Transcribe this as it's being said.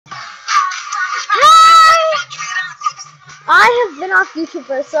I have been off YouTube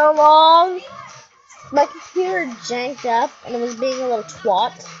for so long. My computer janked up and it was being a little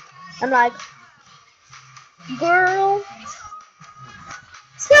twat. I'm like, girl.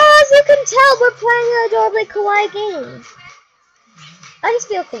 So as you can tell, we're playing an adorably kawaii game. I just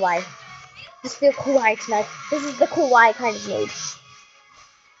feel kawaii. Just feel kawaii tonight. This is the kawaii kind of mood.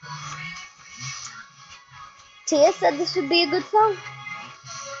 Tia said this would be a good song.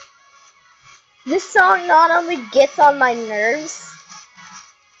 This song not only gets on my nerves,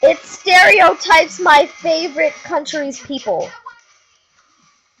 it stereotypes my favorite country's people.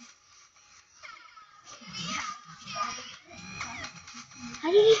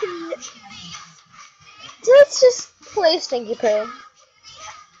 I didn't even... Let's just play Stinky Poo.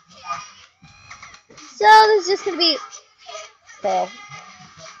 So this is just gonna be... fail.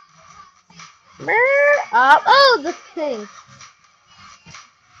 Oh, the thing.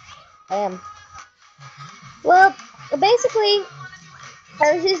 Well, basically,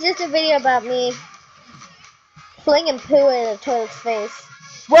 this is just a video about me flinging poo in a toilet's face.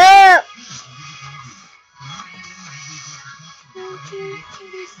 What?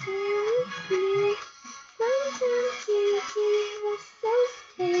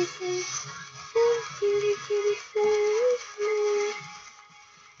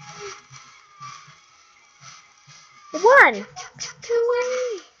 One.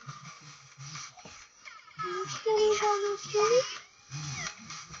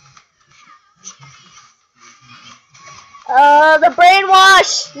 The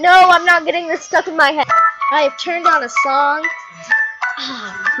brainwash! No, I'm not getting this stuck in my head. I have turned on a song.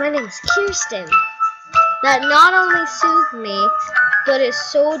 My name is Kirsten. That not only soothed me, but is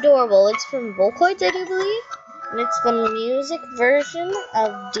so adorable. It's from Volkoids, I do believe. And it's the music version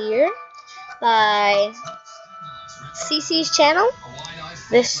of Dear by CC's channel.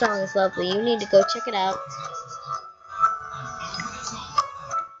 This song is lovely. You need to go check it out.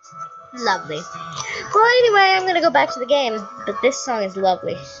 Lovely. Well, anyway, I'm gonna go back to the game. But this song is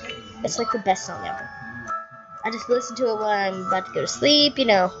lovely. It's like the best song ever. I just listen to it when I'm about to go to sleep, you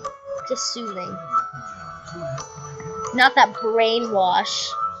know. Just soothing. Not that brainwash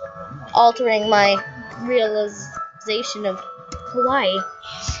altering my realization of Hawaii.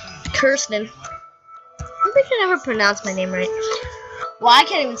 Kirsten. I can never pronounce my name right. Well, I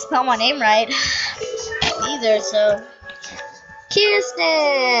can't even spell my name right either, so.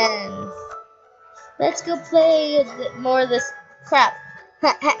 Kirsten! Let's go play more of this crap.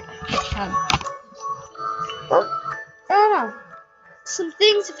 Well, I don't know. Some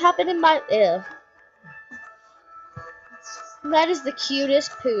things have happened in my... Ew. That is the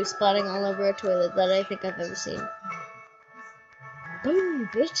cutest poo spotting all over a toilet that I think I've ever seen. Boom,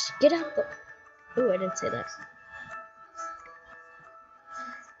 bitch. Get out the... Oh, I didn't say that.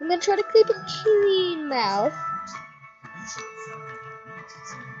 I'm gonna try to keep a clean mouth.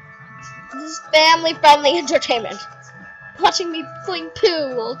 This is family-friendly entertainment. Watching me fling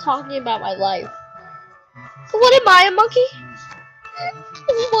poo while talking about my life. What am I, a monkey?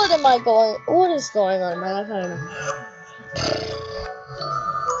 What is going on in my life? I don't know.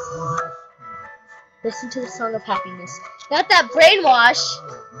 Listen to the song of happiness. Not that brainwash.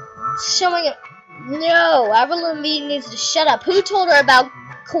 Showing it. No, Avril Lavigne needs to shut up. Who told her about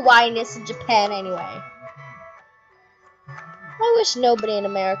kawaii-ness in Japan anyway? I wish nobody in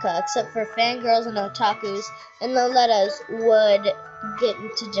America, except for fangirls and otakus and Lolettas, would get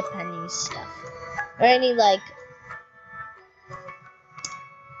into Japanese stuff. Or any, like,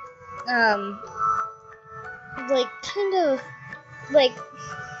 kind of, like,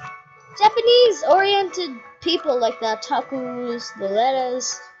 Japanese-oriented people like the otakus,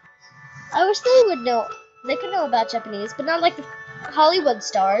 Lolettas. I wish they would know, they could know about Japanese, but not like the Hollywood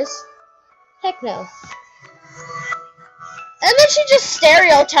stars. Heck no. And then she just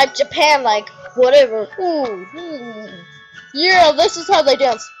stereotyped Japan like, whatever. Yeah, this is how they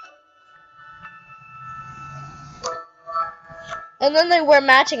dance. And then they wear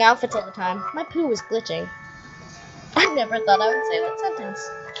matching outfits all the time. My poo was glitching. I never thought I would say that sentence.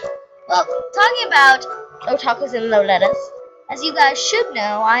 Well, talking about otakus and Lolettas, as you guys should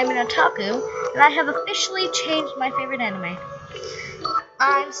know, I'm an otaku, and I have officially changed my favorite anime.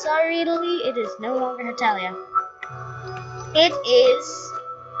 I'm sorry, Italy, it is no longer Hetalia. It is,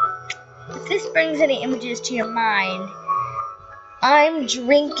 if this brings any images to your mind, I'm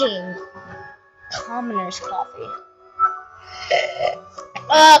drinking commoner's coffee.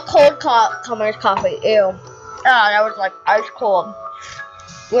 Cold commoner's coffee, ew. That was like ice cold.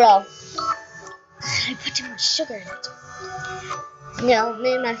 Well, I put too much sugar in it. You know,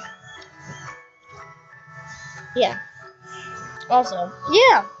 me and my... Yeah. Also,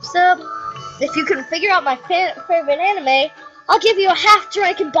 yeah, so, If you can figure out my favorite anime, I'll give you a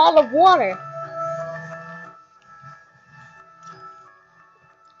half-drinking bottle of water.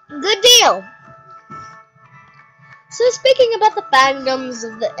 Good deal. So speaking about the fandoms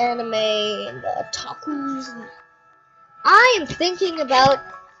of the anime and the otakus, I am thinking about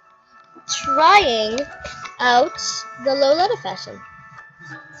trying out the Loletta fashion.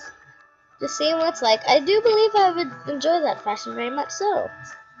 Just seeing what it's like. I do believe I would enjoy that fashion very much so.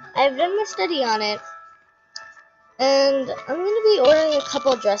 I've done my study on it. And I'm going to be ordering a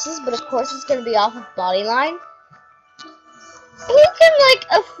couple of dresses, but of course it's going to be off of Bodyline. Who can, like,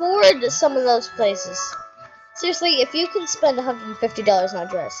 afford some of those places? Seriously, if you can spend $150 on a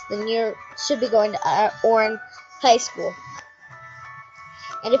dress, then you should be going to Orin High School.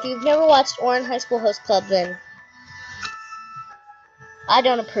 And if you've never watched Orin High School Host Club, then I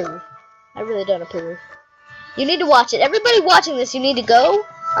don't approve. I really don't approve. You need to watch it. Everybody watching this, you need to go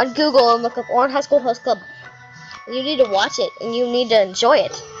on Google and look up Orin High School Host Club. And you need to watch it, and you need to enjoy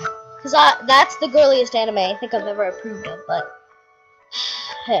it. Because that's the girliest anime I think I've ever approved of, but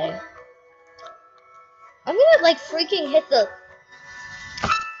hey. I'm gonna, like, freaking hit the...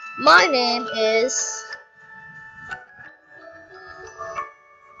 My name is...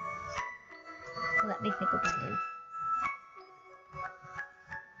 Let me think of my name.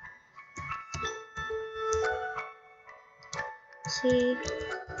 See...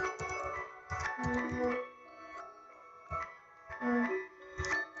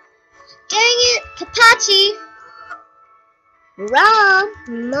 Dang it! Kapachi!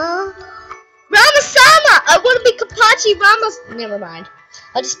 Ramasama! I want to be Kapachi Ramas... Never mind.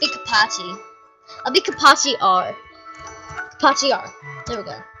 I'll just be Kapachi. I'll be Kapachi R. Kapachi R. There we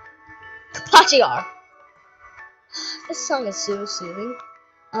go. Kapachi R. This song is so soothing.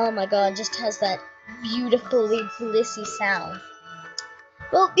 Oh my god, it just has that beautifully blissy sound.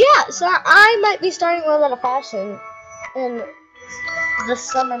 Well, yeah, so I might be starting with a fashion in the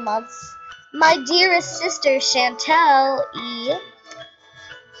summer months. My dearest sister, Chantel,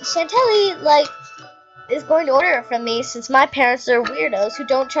 like, is going to order it from me since my parents are weirdos who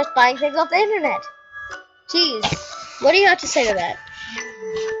don't trust buying things off the internet. Jeez, what do you have to say to that?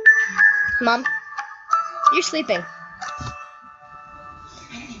 Mom, you're sleeping.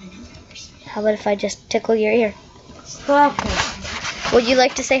 How about if I just tickle your ear? Okay. Would you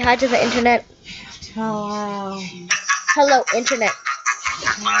like to say hi to the internet? Hello. Hello, internet.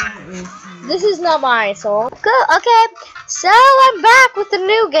 This is not my song. Good. Okay, so I'm back with the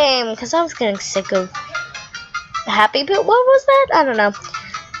new game because I was getting sick of Happy Poo. What was that? I don't know.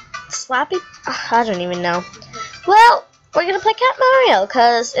 Slappy? I don't even know. Well, we're gonna play Cat Mario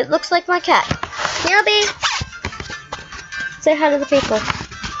because it looks like my cat. Here, B. Say hi to the people.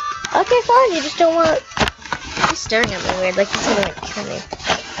 Okay, fine. You just don't want. He's staring at me weird, like he's gonna kill me.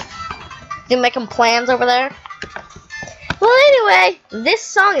 You making plans over there? Well, anyway, this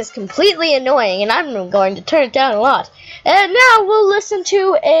song is completely annoying, and I'm going to turn it down a lot. And now we'll listen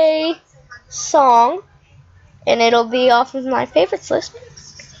to a song, and it'll be off of my favorites list.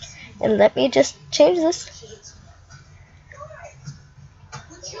 And let me just change this.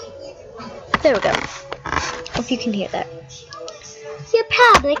 There we go. Hope you can hear that. You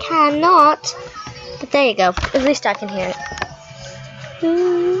probably cannot, but there you go. At least I can hear it.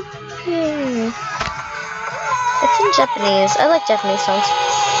 It's in Japanese. I like Japanese songs.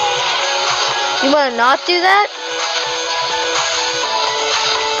 You want to not do that?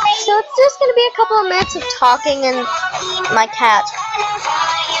 So it's just going to be a couple of minutes of talking and my cat.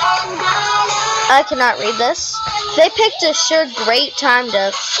 I cannot read this. They picked a sure great time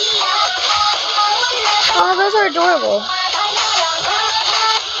to... Oh, those are adorable.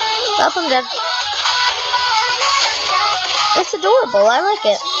 Oh, I'm dead. It's adorable. I like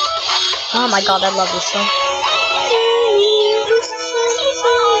it. Oh my god, I love this song.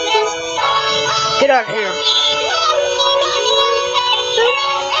 Get out of here.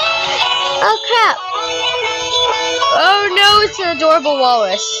 Oh crap. Oh no, it's an adorable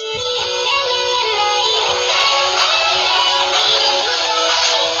walrus.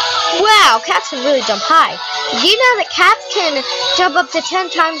 Wow, cats can really jump high. Do you know that cats can jump up to 10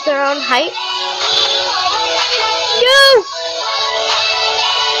 times their own height? No!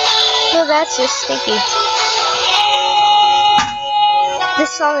 No, that's just stinky.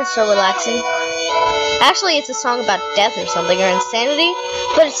 This song is so relaxing. Actually, it's a song about death or something, or insanity,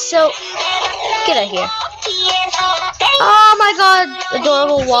 but it's so... Get out of here. Oh my god,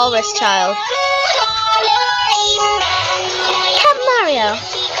 adorable walrus child. Cat Mario.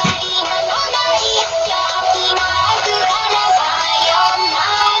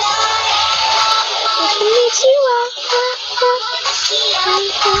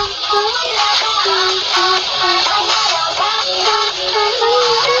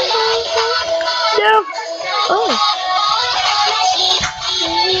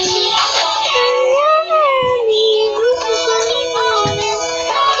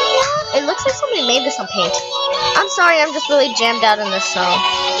 looks like somebody made this on Paint. I'm sorry, I'm just really jammed out in this song.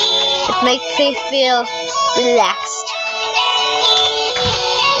 It makes me feel relaxed.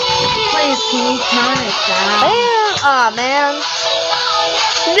 Please, can you turn it down? Aw, man.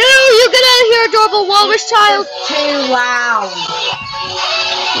 No, you get out of here, adorable walrus child. It's too loud.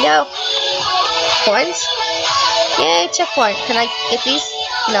 No. Coins? Yay, checkpoint. Can I get these?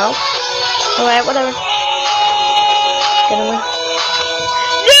 No. Alright, whatever. Get away.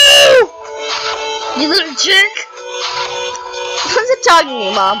 No! You little jerk! I wasn't talking to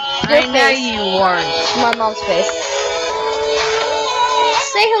you, Mom. Your I know face. you weren't. My mom's face.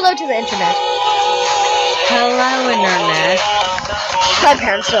 Say hello to the internet. Hello, Internet. My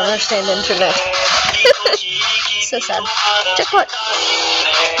parents don't understand the internet. So sad. Checkpoint.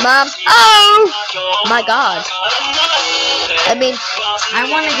 Mom. Oh! My God. I mean, I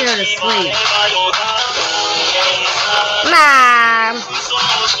want to go to sleep. Mom.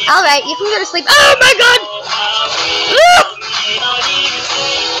 Alright, you can go to sleep. Oh my God!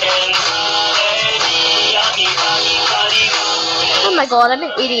 Oh my God, I'm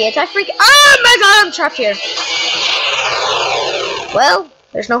an idiot. Oh my God, I'm trapped here. Well,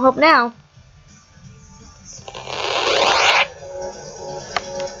 there's no hope now.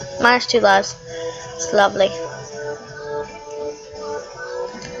 Minus 2 lives. It's lovely.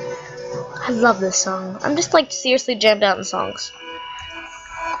 I love this song. I'm just like seriously jammed out in songs.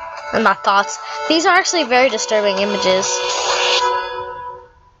 And my thoughts. These are actually very disturbing images.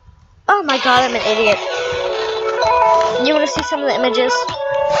 Oh my God, I'm an idiot. You want to see some of the images?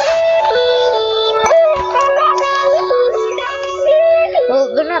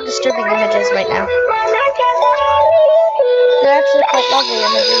 Well, they're not disturbing images right now. They're actually quite lovely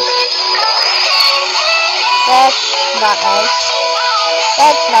images. That's not nice.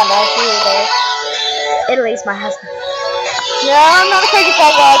 That's not nice either. Italy's my husband. No, I'm not a crazy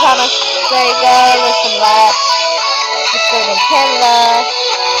fat guy, I promise. There you go, listen to that. Disturbing Canada.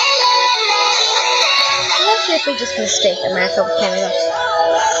 I'm not sure if we just mistake America with Canada.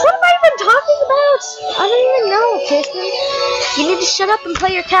 What am I even talking about? I don't even know, Kirsten. You need to shut up and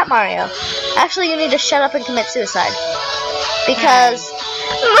play your cat, Mario. Actually, you need to shut up and commit suicide. Because...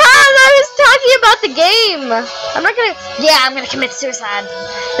 Mom, I was talking about the game. I'm not gonna... Yeah, I'm gonna commit suicide.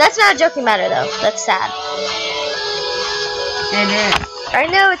 That's not a joking matter, though. That's sad. It is. I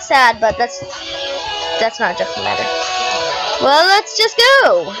know it's sad, but that's not a joking matter. Well, let's just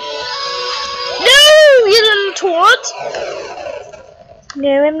go. No, you little twat.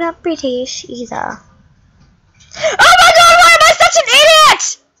 No, I'm not British either. Oh my God, why am I such an idiot?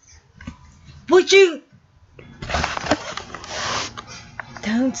 Would you...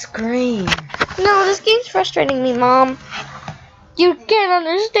 Don't scream. No, this game's frustrating me, Mom. You can't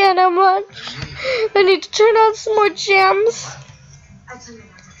understand how much. I need to turn on some more gems.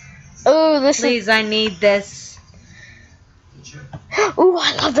 Oh, this Please, I need this. Ooh,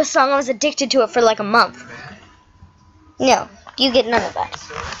 I love this song. I was addicted to it for like a month. No, you get none of that.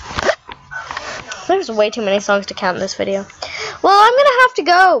 There's way too many songs to count in this video. Well, I'm gonna have to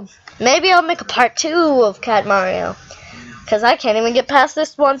go. Maybe I'll make a part 2 of Cat Mario. Because I can't even get past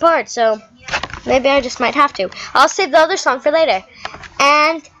this one part, so maybe I just might have to. I'll save the other song for later.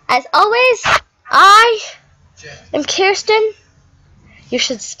 And, as always, I am Kirsten. You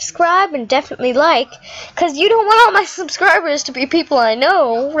should subscribe and definitely like, because you don't want all my subscribers to be people I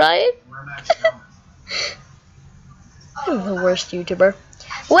know, right? I'm the worst YouTuber.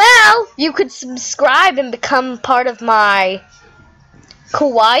 Well, you could subscribe and become part of my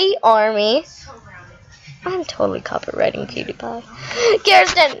Kawaii army. I'm totally copywriting PewDiePie.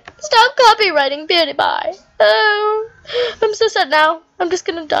 Kirsten, stop copywriting PewDiePie. Oh, I'm so sad now. I'm just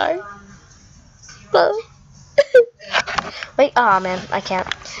gonna die. Oh. Wait, aw, man, I can't.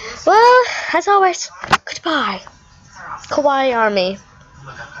 Well, as always, goodbye. Kawaii army.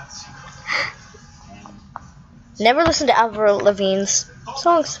 Never listen to Avril Lavigne's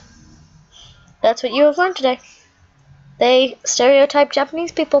songs. That's what you have learned today. They stereotype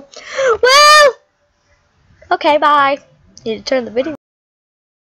Japanese people. Well, okay, bye. Need to turn the video.